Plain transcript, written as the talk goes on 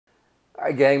All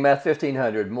right, gang, Math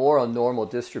 1500, more on normal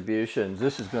distributions.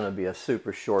 This is going to be a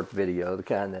super short video, the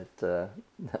kind that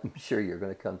I'm sure you're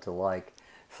going to come to like.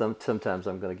 Sometimes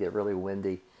I'm going to get really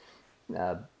windy,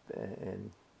 and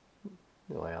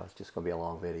well, it's just going to be a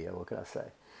long video. What can I say?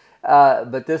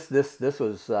 But this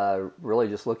was really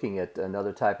just looking at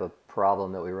another type of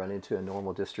problem that we run into in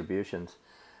normal distributions.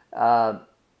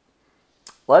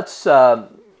 Let's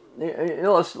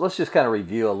let's just kind of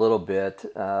review a little bit,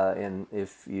 and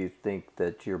if you think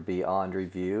that you're beyond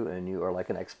review and you are like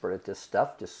an expert at this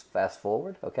stuff, just fast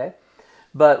forward, okay?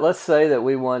 But let's say that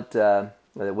we want that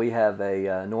we have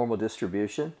a normal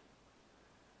distribution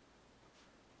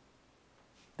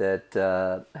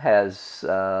that has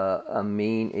a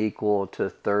mean equal to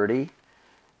 30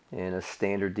 and a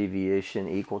standard deviation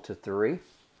equal to 3.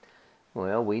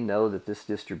 Well, we know that this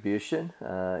distribution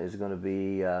is going to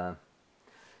be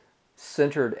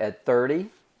centered at 30,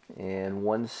 and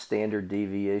one standard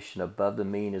deviation above the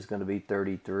mean is going to be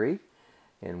 33,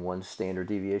 and one standard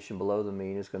deviation below the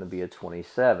mean is going to be a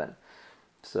 27.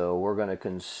 So we're going to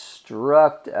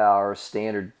construct our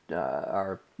standard,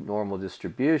 our normal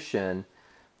distribution.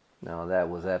 No, that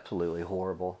was absolutely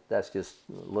horrible. That's just,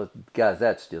 look, guys,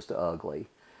 that's just ugly.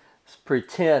 Just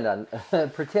pretend I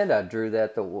drew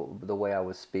that the way I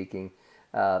was speaking,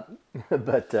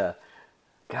 but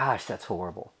gosh, that's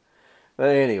horrible.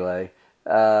 But anyway,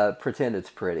 pretend it's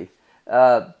pretty.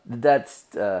 But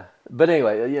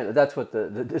anyway, you know, that's what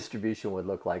the distribution would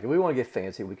look like. If we want to get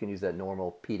fancy, we can use that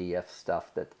normal PDF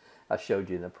stuff that I showed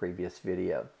you in the previous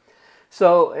video.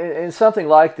 So in something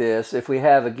like this, if we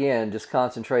have, again, just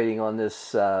concentrating on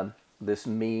this, this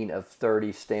mean of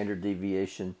 30, standard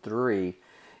deviation 3,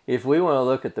 if we want to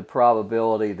look at the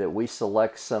probability that we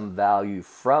select some value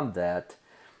from that,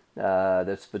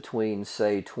 that's between,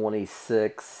 say,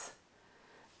 26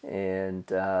 and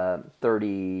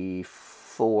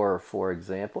 34, for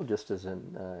example, just as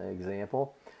an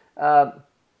example,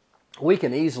 we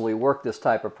can easily work this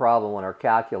type of problem on our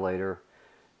calculator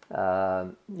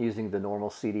using the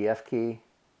normal CDF key,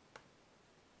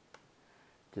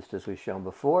 just as we've shown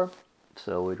before.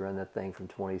 So we'd run that thing from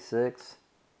 26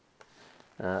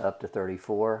 up to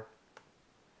 34,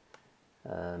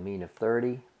 mean of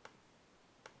 30,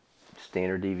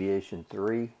 standard deviation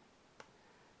 3,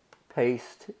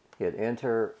 paste, hit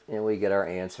enter, and we get our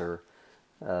answer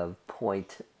of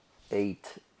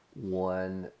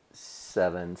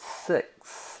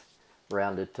 0.8176,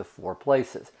 rounded to 4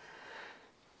 places.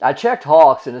 I checked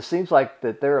Hawks, and it seems like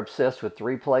that they're obsessed with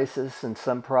 3 places in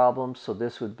some problems, so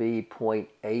this would be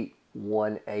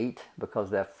 0.818 because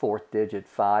that 4th digit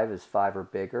 5 is 5 or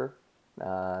bigger.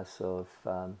 So if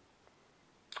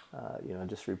you know,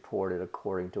 just report it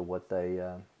according to what they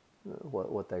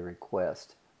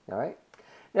request. All right.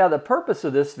 Now the purpose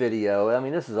of this video, I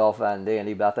mean, this is all fine and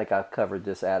dandy, but I think I've covered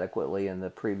this adequately in the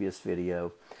previous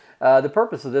video. The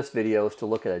purpose of this video is to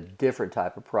look at a different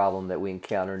type of problem that we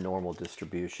encounter in normal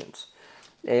distributions.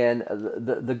 And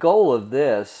the goal of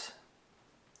this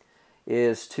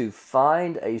is to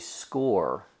find a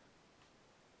score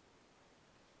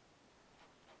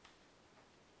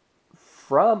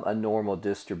from a normal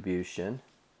distribution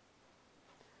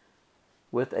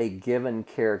with a given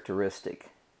characteristic.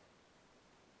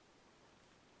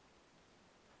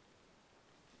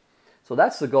 So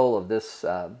that's the goal of this.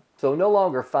 So no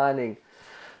longer finding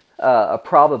a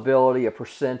probability, a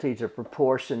percentage, a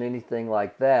proportion, anything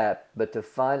like that, but to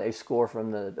find a score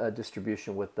from the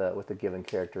distribution with a given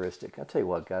characteristic. I'll tell you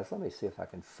what, guys, let me see if I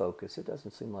can focus. It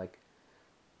doesn't seem like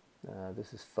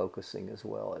this is focusing as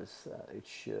well as it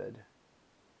should.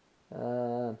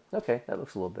 Okay, that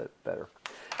looks a little bit better.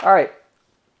 All right.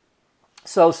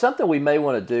 So something we may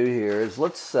want to do here is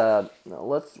let's say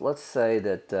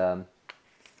that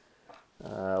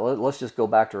let's just go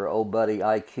back to our old buddy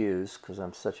IQs, because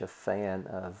I'm such a fan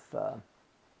of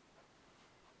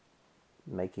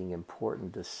making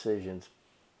important decisions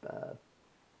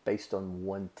based on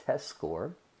one test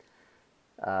score.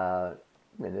 And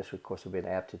this, of course, would be an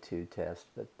aptitude test.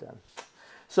 But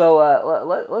so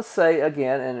let's say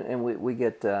again, and we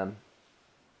get our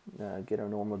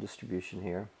normal distribution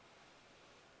here.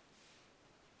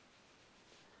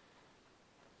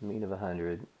 Mean of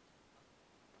 100.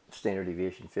 Standard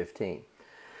deviation 15.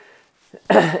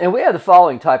 And we have the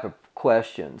following type of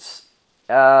questions.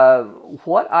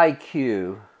 What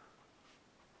IQ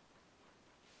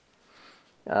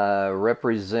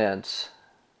represents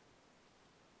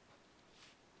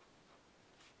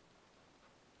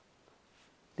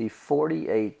the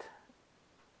 48th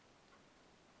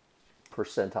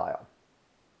percentile?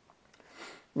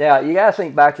 Now, you got to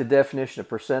think back to the definition of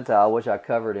percentile, which I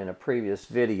covered in a previous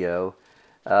video.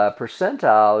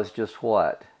 Percentile is just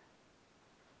what?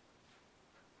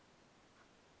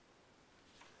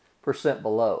 Percent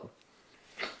below.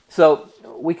 So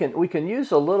we can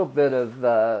use a little bit of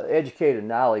educated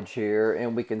knowledge here,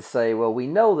 and we can say, well, we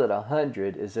know that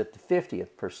 100 is at the 50th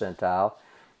percentile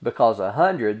because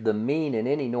 100, the mean in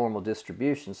any normal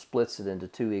distribution, splits it into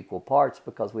two equal parts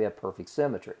because we have perfect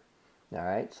symmetry. All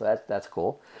right, so that's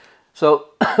cool. So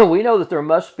we know that there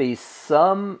must be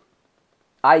some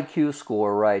IQ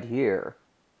score right here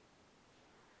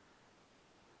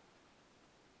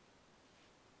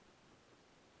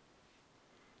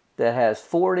that has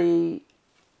 48%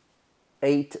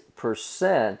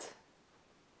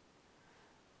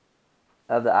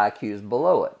 of the IQs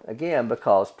below it. Again,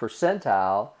 because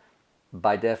percentile,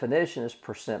 by definition, is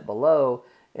percent below,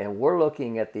 and we're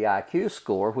looking at the IQ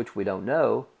score, which we don't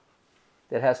know,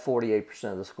 that has 48%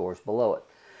 of the scores below it.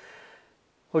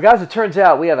 Well, guys, it turns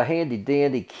out we have a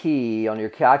handy-dandy key on your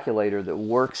calculator that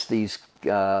works these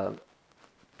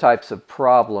types of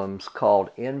problems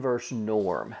called inverse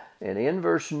norm. An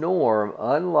inverse norm,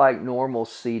 unlike normal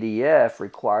CDF,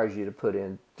 requires you to put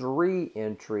in 3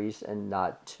 entries and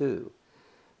not 2.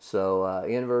 So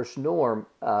inverse norm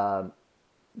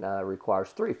requires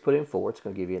 3. If you put in 4, it's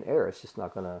going to give you an error. It's just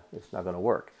not going to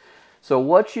work. So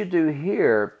what you do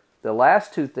here, the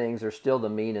last two things are still the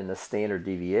mean and the standard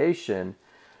deviation,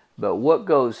 but what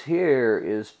goes here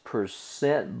is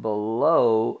percent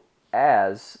below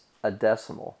as a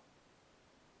decimal.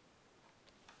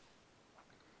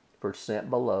 Percent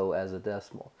below as a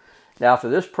decimal. Now for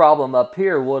this problem up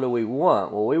here, what do we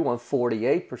want? Well, we want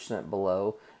 48%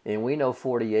 below, and we know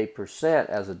 48%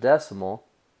 as a decimal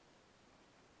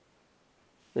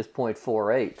is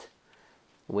 0.48.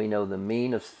 We know the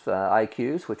mean of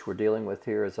IQs, which we're dealing with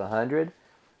here, is 100,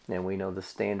 and we know the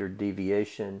standard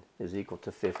deviation is equal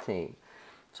to 15.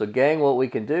 So gang, what we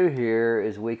can do here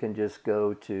is we can just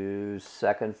go to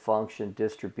second function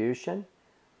distribution,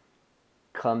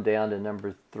 come down to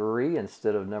number 3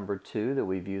 instead of number 2 that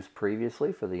we've used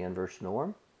previously for the inverse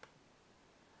norm.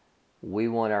 We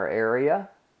want our area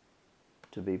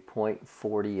to be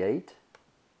 0.48.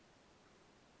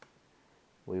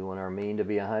 We want our mean to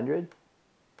be 100.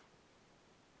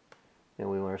 And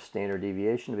we want our standard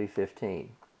deviation to be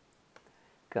 15.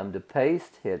 Come to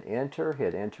paste, hit enter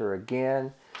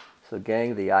again. So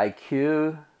gang, the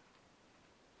IQ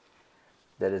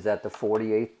that is at the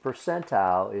 48th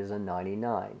percentile is a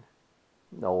 99.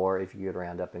 Or if you could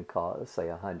round up and call it, say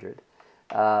 100.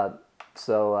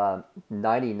 So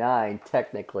 99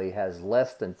 technically has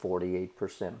less than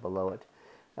 48% below it.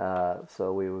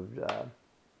 So we would,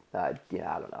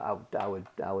 yeah, I don't know.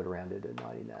 I would round it to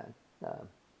 99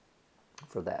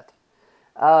 for that.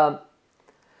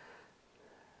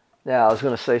 Now I was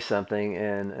going to say something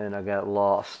and I got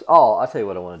lost. Oh, I'll tell you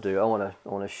what I want to do. I want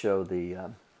to show the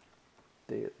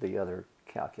other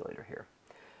calculator here.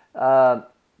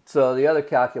 So the other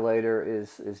calculator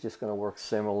is just going to work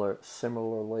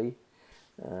similarly.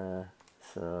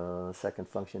 So second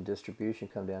function distribution,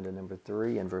 come down to number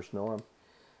 3, inverse norm.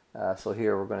 So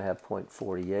here we're going to have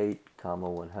 0.48, comma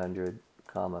 100,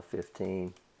 comma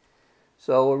 15.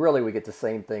 So really we get the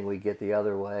same thing we get the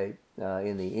other way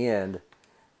in the end,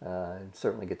 and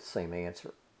certainly get the same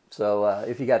answer. So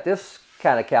if you got this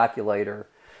kind of calculator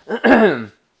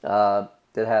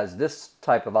that has this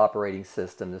type of operating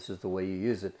system, this is the way you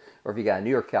use it. Or if you got a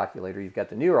newer calculator, you've got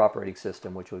the newer operating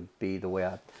system, which would be the way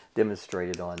I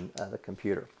demonstrated on the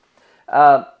computer.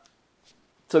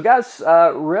 So guys,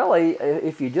 really,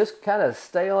 if you just kind of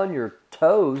stay on your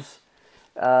toes,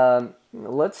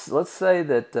 let's say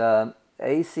that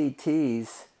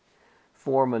ACTs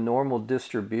form a normal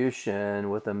distribution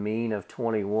with a mean of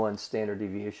 21, standard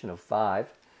deviation of 5.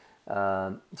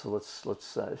 So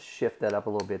let's shift that up a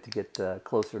little bit to get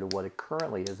closer to what it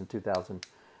currently is in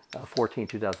 2014,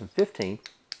 2015.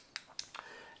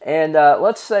 And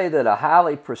let's say that a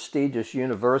highly prestigious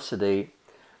university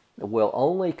will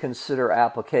only consider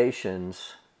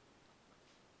applications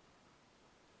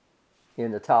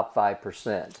in the top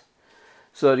 5%.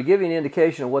 So to give you an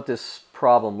indication of what this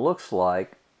problem looks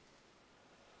like,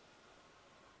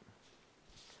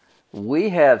 we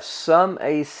have some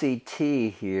ACT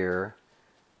here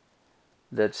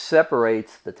that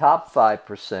separates the top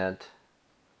 5%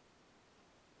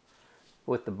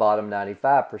 with the bottom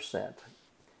 95%.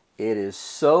 It is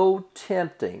so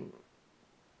tempting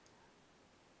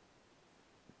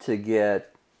to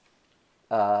get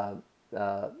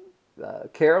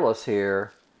careless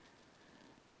here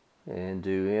and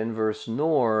do inverse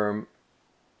norm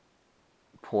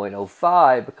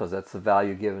 0.05 because that's the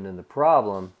value given in the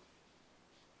problem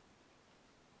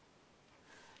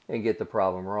and get the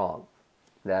problem wrong.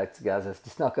 Guys, that's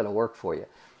just not going to work for you.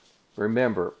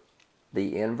 Remember,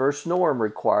 the inverse norm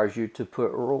requires you to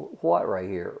put what right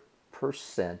here?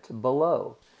 Percent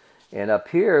below. And up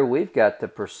here, we've got the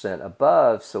percent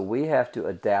above, so we have to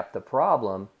adapt the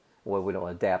problem. Well, we don't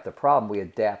adapt the problem, we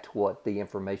adapt what the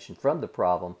information from the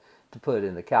problem to put it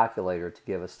in the calculator to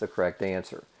give us the correct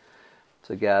answer.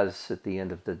 So guys, at the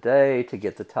end of the day, to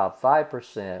get the top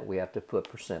 5%, we have to put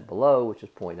percent below, which is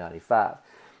 0.95.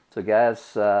 So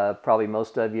guys, probably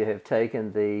most of you have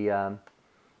taken the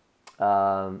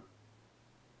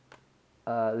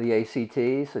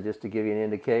ACT, so just to give you an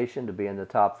indication, to be in the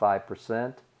top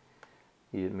 5%,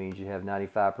 it means you have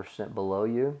 95% below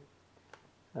you.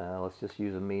 Let's just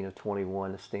use a mean of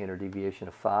 21, a standard deviation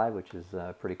of 5, which is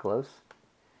pretty close.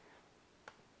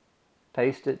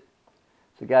 Paste it.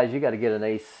 So guys, you got to get an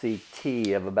ACT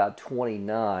of about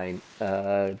 29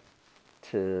 to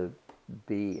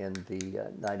be in the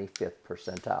 95th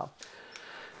percentile.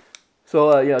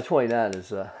 So you know, 29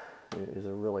 is a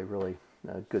really, really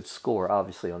good score,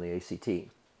 obviously, on the ACT.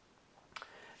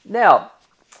 Now,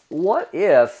 what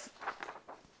if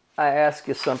I ask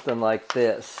you something like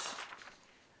this?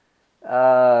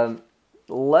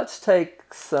 Let's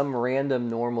take some random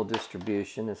normal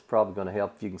distribution. It's probably going to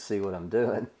help if you can see what I'm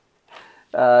doing.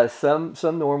 Some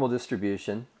normal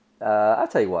distribution. I'll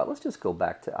tell you what, let's just go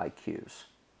back to IQs.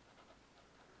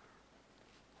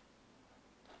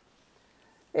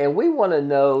 And we want to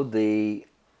know the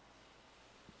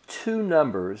two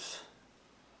numbers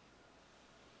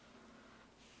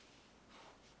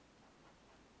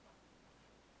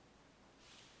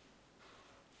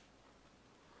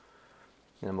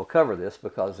and we'll cover this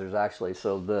because there's actually,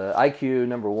 so the IQ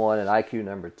number 1 and IQ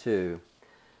number 2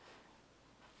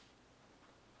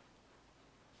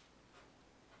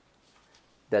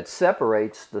 that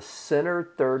separates the center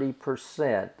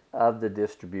 30% of the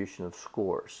distribution of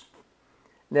scores.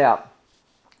 Now,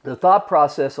 the thought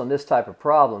process on this type of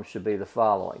problem should be the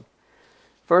following.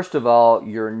 First of all,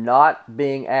 you're not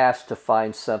being asked to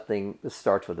find something that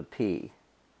starts with a P.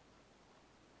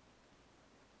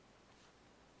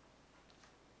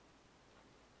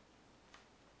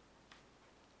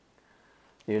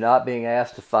 You're not being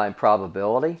asked to find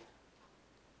probability,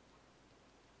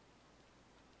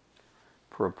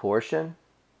 proportion,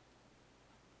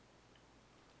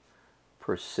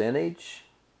 percentage,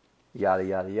 yada,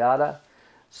 yada, yada.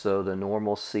 So the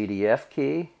normal CDF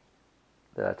key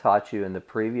that I taught you in the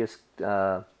previous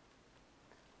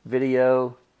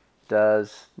video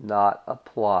does not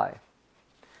apply.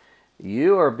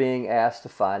 You are being asked to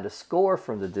find a score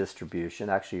from the distribution.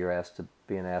 Actually, you're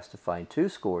being asked to find two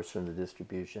scores from the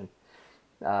distribution.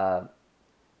 So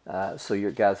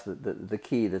you guys, the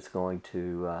key that's going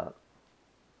to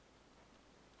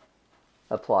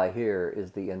apply here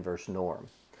is the inverse norm.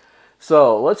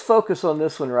 So let's focus on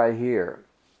this one right here.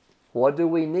 What do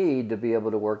we need to be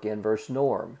able to work inverse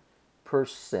norm?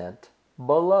 Percent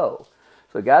below.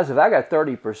 So guys, if I got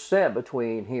 30%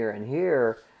 between here and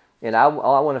here, and I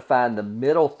want to find the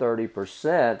middle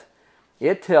 30%,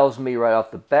 it tells me right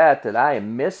off the bat that I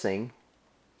am missing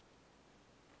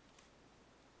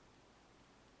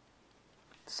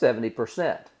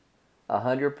 70%.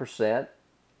 100%,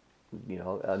 you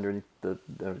know, underneath the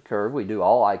curve, we do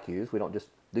all IQs. We don't just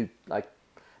do like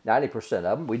 90%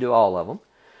 of them. We do all of them.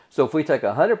 So if we take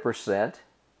 100%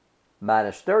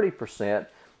 minus 30%,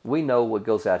 we know what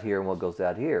goes out here and what goes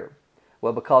out here.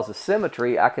 Well, because of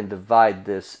symmetry, I can divide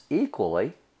this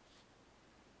equally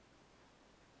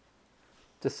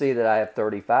to see that I have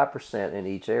 35% in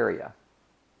each area.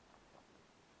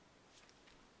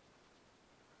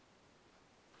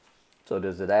 So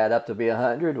does it add up to be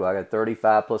 100? Well, I got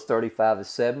 35 plus 35 is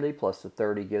 70, plus the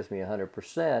 30 gives me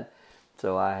 100%.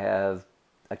 So I have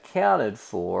accounted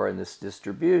for, in this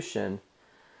distribution,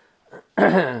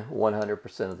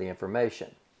 100% of the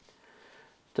information.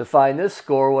 To find this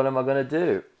score, what am I going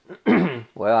to do?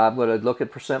 Well, I'm going to look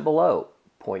at percent below,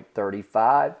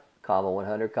 0.35, comma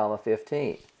 100, comma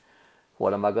 15.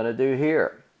 What am I going to do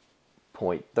here?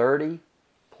 0.30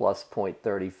 plus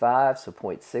 0.35, so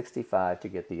 0.65 to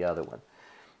get the other one.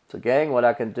 So gang, what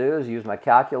I can do is use my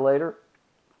calculator,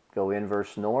 go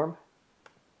inverse norm.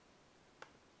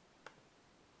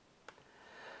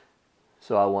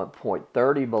 So I want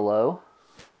 0.30 below,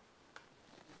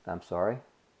 I'm sorry,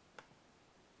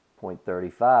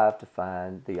 0.35 to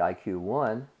find the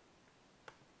IQ1.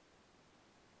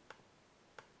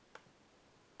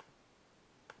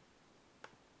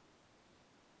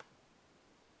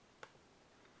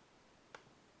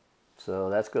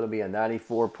 So that's going to be a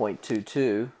 94.22.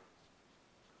 So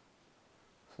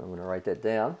I'm going to write that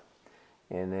down.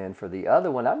 And then for the other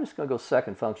one, I'm just going to go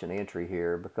second function entry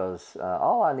here because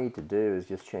all I need to do is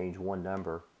just change one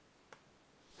number.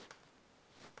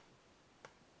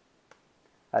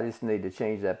 I just need to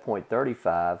change that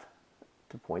 0.35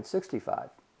 to 0.65.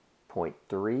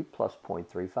 0.3 plus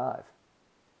 0.35.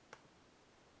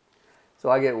 So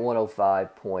I get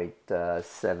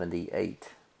 105.78.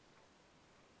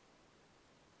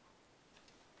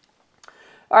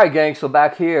 All right, gang, so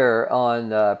back here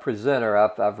on presenter,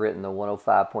 I've written the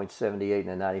 105.78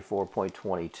 and the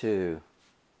 94.22.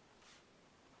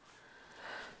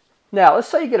 Now, let's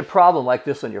say you get a problem like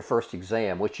this on your first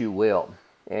exam, which you will,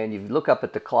 and you look up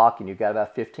at the clock and you've got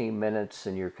about 15 minutes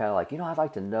and you're kind of like, I'd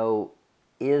like to know,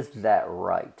 is that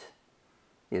right?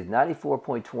 Is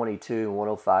 94.22 and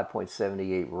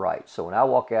 105.78 right? So when I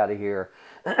walk out of here,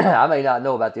 I may not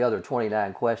know about the other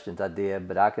 29 questions I did,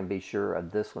 but I can be sure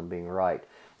of this one being right.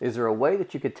 Is there a way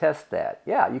that you could test that?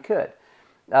 Yeah, you could.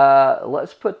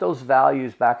 Let's put those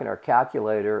values back in our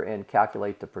calculator and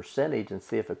calculate the percentage and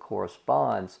see if it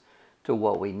corresponds to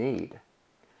what we need.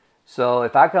 So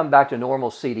if I come back to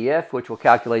normal CDF, which will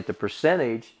calculate the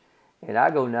percentage, and I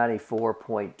go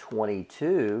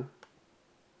 94.22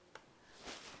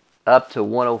 up to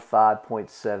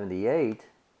 105.78,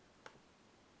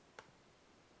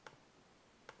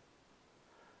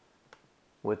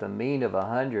 with a mean of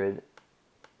 100,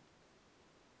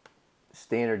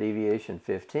 standard deviation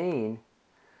 15,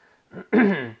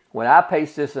 when I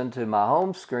paste this into my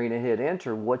home screen and hit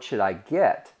enter, what should I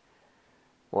get?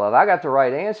 Well, if I got the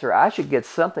right answer, I should get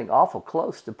something awful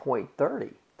close to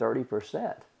 0.30,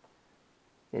 30%.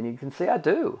 And you can see I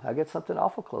do. I get something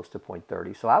awful close to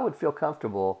 0.30. So I would feel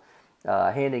comfortable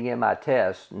handing in my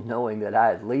test knowing that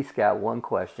I at least got one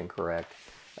question correct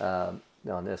on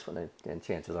this one. And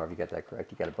chances are if you got that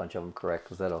correct, you got a bunch of them correct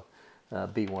because that'll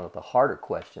be one of the harder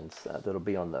questions that'll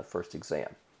be on the first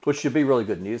exam, which should be really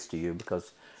good news to you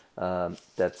because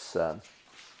that's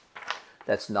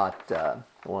not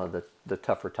one of the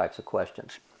tougher types of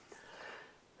questions.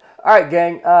 All right,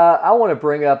 gang, I want to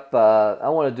bring up, I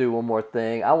want to do one more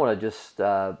thing. I want to just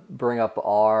bring up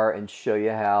R and show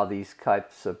you how these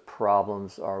types of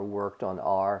problems are worked on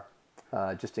R.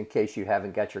 Just in case you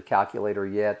haven't got your calculator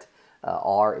yet,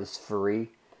 R is free.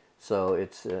 So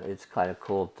it's kind of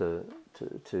cool to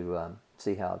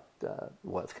see how,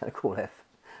 well, it's kind of cool to have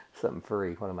something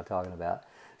free. What am I talking about?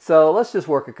 So let's just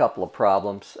work a couple of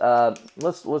problems.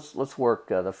 Let's work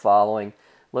the following.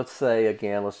 Let's say,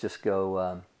 again, let's just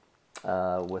go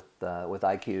with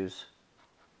IQs.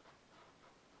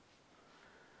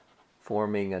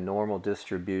 Forming a normal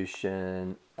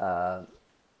distribution. And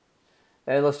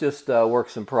let's just work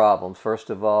some problems.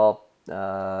 First of all,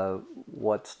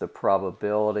 what's the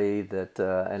probability that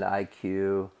an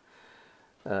IQ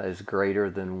is greater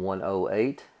than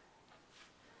 108?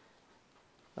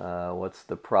 What's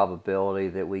the probability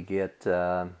that we get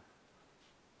an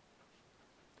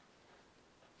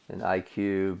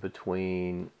IQ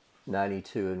between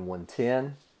 92 and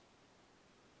 110?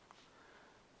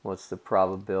 What's the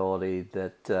probability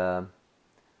that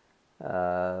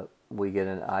we get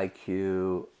an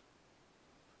IQ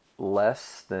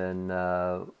less than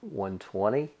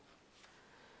 120?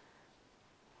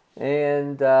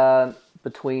 And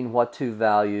between what two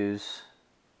values,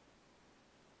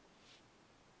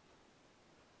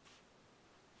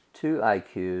 two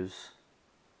IQs,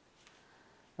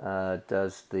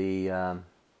 does the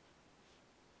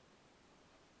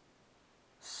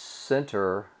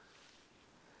center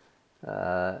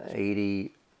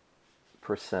 80%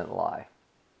 lie?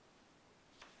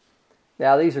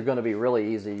 Now these are going to be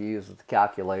really easy to use with the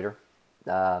calculator.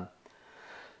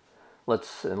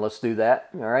 Let's do that.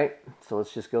 All right. So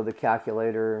let's just go to the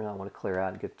calculator. I want to clear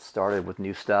out and get started with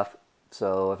new stuff.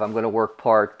 So if I'm going to work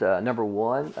part number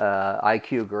one,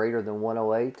 IQ greater than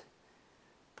 108,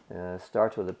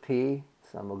 starts with a P.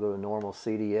 So I'm going to go to normal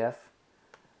CDF.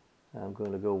 I'm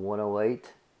going to go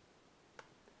 108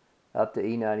 up to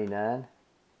E99.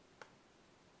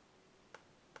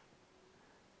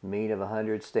 Mean of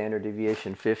 100, standard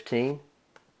deviation 15.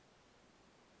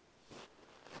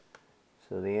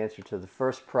 So the answer to the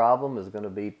first problem is going to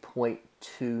be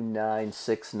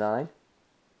 0.2969.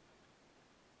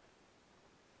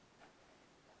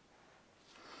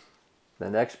 The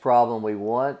next problem we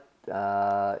want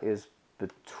is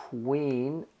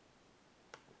between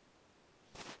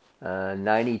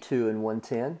 92 and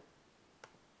 110.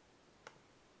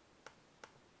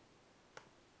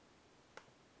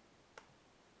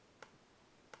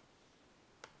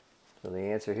 So the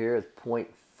answer here is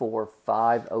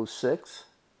 0.4506.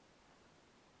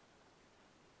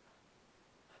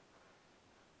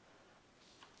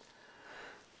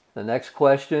 The next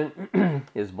question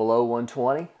is below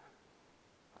 120.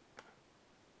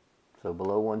 So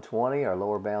below 120, our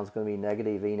lower bound is going to be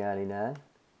negative E99.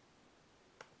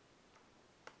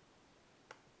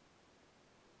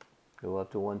 Go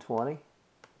up to 120.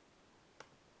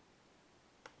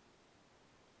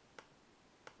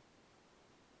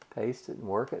 Paste it and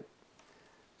work it.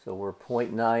 So we're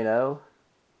 0.90.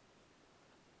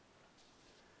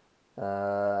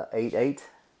 88.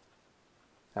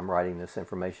 I'm writing this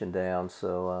information down,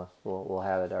 so we'll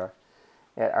have it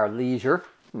at our leisure.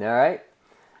 All right.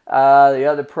 The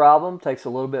other problem takes a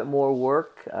little bit more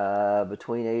work,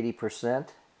 between 80%.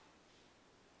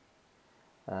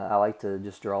 I like to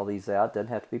just draw these out. Doesn't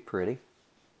have to be pretty.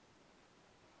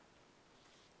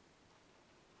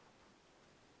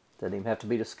 Doesn't even have to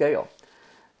be to scale.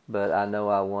 But I know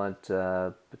I want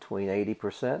between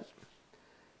 80%.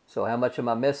 So how much am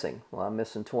I missing? Well, I'm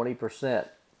missing 20%.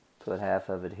 Put half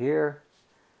of it here.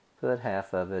 Put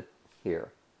half of it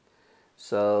here.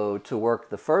 So to work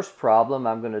the first problem,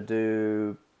 I'm going to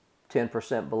do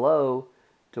 10% below.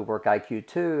 To work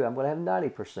IQ2, I'm going to have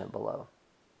 90% below.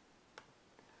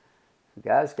 So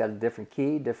guys, got a different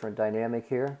key, different dynamic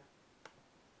here.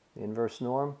 Inverse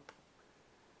norm.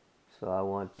 So I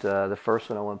want the first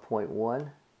one, I want 0.1.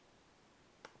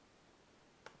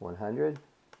 100.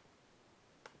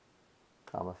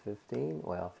 Comma 15,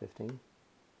 well 15.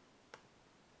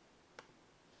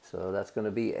 So that's going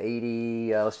to be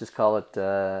 80, let's just call it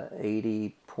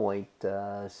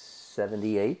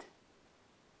 80.78.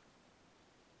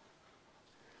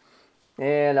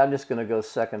 And I'm just going to go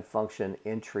second function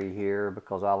entry here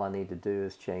because all I need to do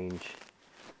is change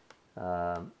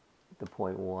the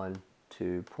 0.1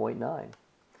 to 0.9.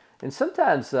 And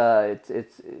sometimes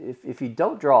if you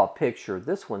don't draw a picture,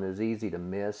 this one is easy to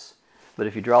miss. But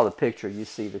if you draw the picture, you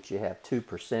see that you have two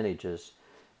percentages.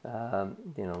 You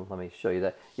know, let me show you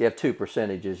that. You have two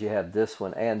percentages. You have this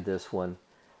one and this one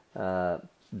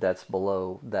that's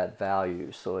below that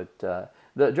value. So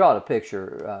drawing a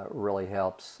picture really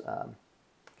helps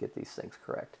get these things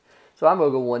correct. So I'm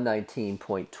going to go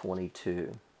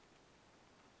 119.22.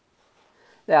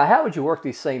 Now, how would you work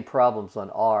these same problems on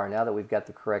R? Now that we've got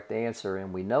the correct answer,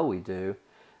 and we know we do,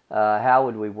 how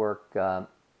would we work the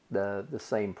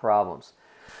same problems?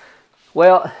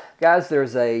 Well, guys,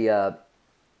 there's a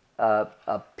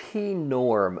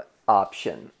p-norm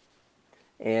option,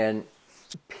 and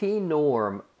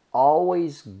p-norm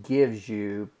always gives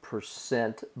you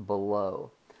percent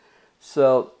below.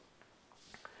 So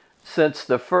since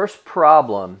the first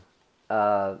problem,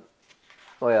 well,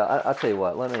 I'll tell you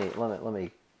what. Let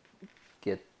me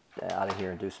get out of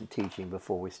here and do some teaching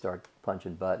before we start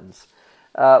punching buttons.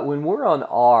 When we're on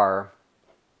R,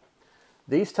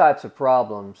 these types of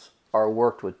problems are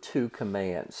worked with two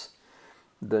commands.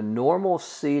 The normal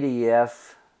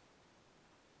CDF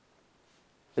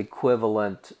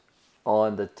equivalent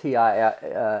on the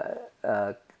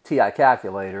TI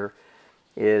calculator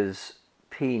is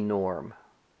p-norm.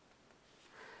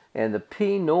 And the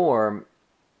p-norm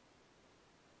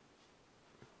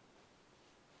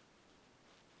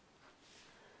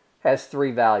has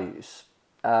three values.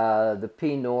 The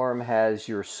p-norm has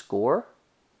your score.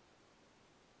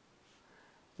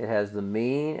 It has the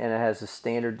mean, and it has the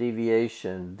standard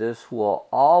deviation. This will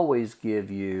always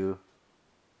give you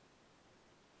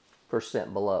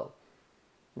percent below.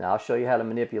 Now I'll show you how to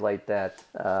manipulate that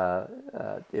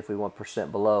if we want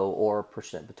percent below or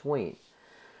percent between.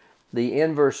 The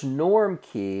inverse norm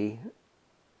key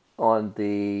on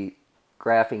the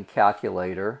graphing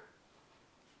calculator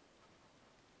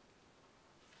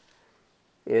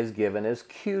is given as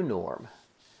Q norm.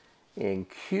 And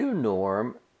Q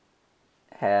norm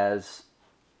has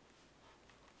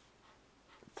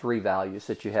three values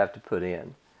that you have to put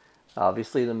in.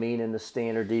 Obviously the mean and the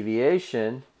standard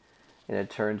deviation, and it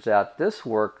turns out this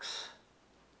works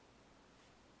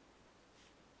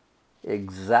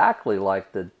exactly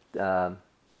like the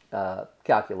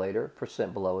calculator.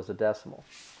 Percent below is a decimal.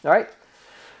 All right,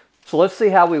 so let's see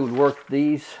how we would work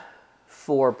these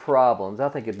four problems. I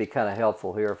think it'd be kind of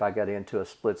helpful here if I got into a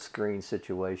split screen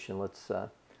situation. Let's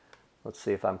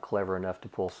see if I'm clever enough to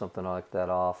pull something like that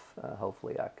off.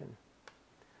 Hopefully I can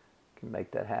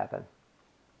make that happen.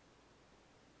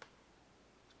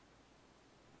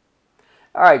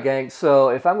 All right, gang, so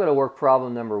if I'm going to work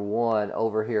problem number one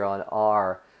over here on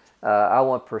R, I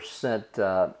want percent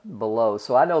below.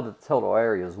 So I know that the total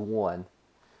area is 1.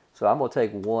 So I'm going to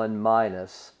take 1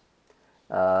 minus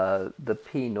the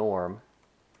p-norm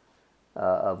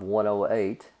of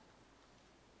 108,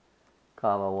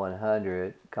 comma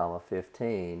 100, comma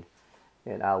 15,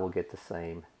 and I will get the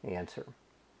same answer.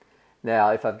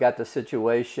 Now, if I've got the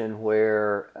situation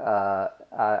where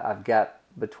I've got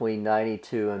between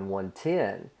 92 and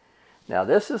 110, now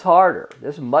this is harder.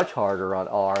 This is much harder on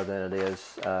R than it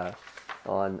is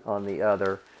on the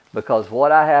other, because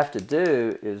what I have to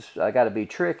do is I got to be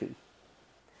tricky.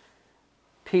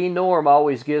 P norm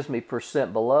always gives me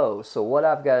percent below. So what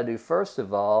I've got to do first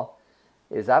of all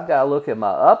is I've got to look at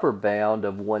my upper bound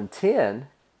of 110,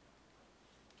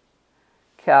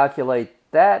 calculate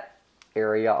that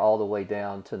area all the way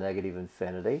down to negative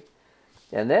infinity.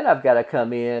 And then I've got to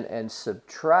come in and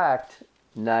subtract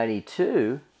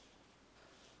 92,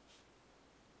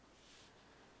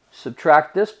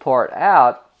 subtract this part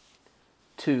out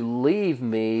to leave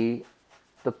me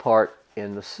the part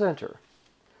in the center.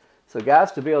 So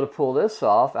guys, to be able to pull this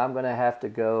off, I'm going to have to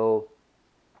go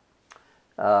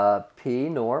P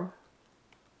norm,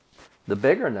 the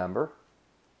bigger number,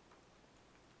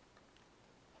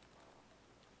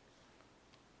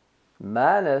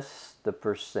 minus the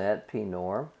percent P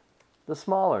norm, the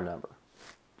smaller number.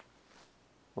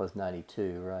 Was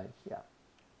 92, right? Yeah.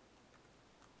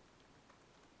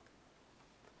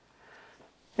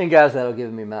 And guys, that'll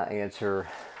give me my answer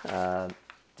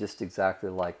just exactly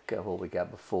like what we got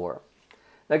before.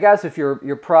 Now guys, if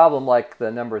your problem, like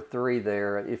the number 3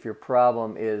 there, if your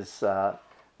problem is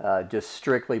just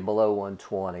strictly below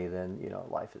 120, then you know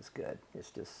life is good.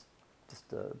 It's just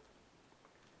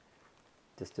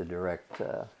a direct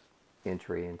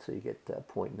entry, and so you get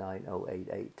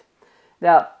 0.9088.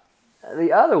 Now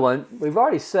the other one, we've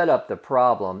already set up the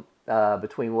problem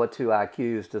between what two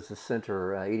IQs does the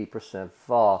center 80%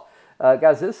 fall.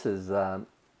 Guys, this is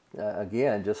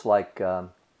again just like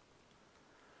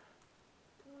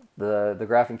the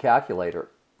graphing calculator.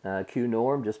 Q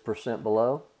norm just percent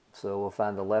below, so we'll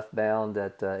find the left bound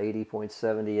at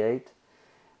 80.78.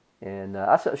 And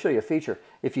I'll show you a feature.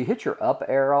 If you hit your up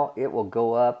arrow, it will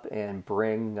go up and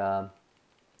bring the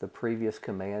previous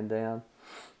command down.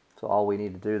 So all we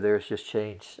need to do there is just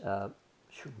change, about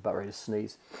ready to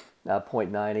sneeze,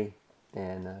 0.90,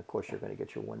 and of course you're going to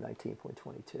get your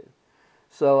 119.22.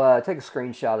 So take a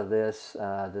screenshot of this.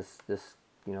 This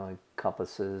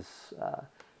encompasses,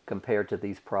 compared to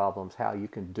these problems, how you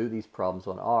can do these problems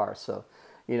on R. So,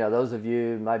 you know, those of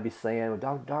you might be saying,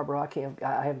 well, Darbro,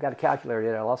 I haven't got a calculator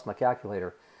yet. I lost my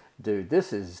calculator. Dude,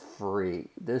 this is free.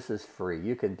 This is free.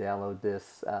 You can download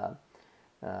this.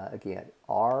 Again,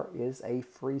 R is a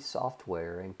free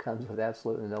software and comes with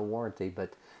absolutely no warranty.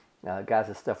 But guys,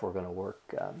 the stuff we're going to work,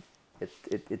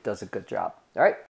 it does a good job. All right.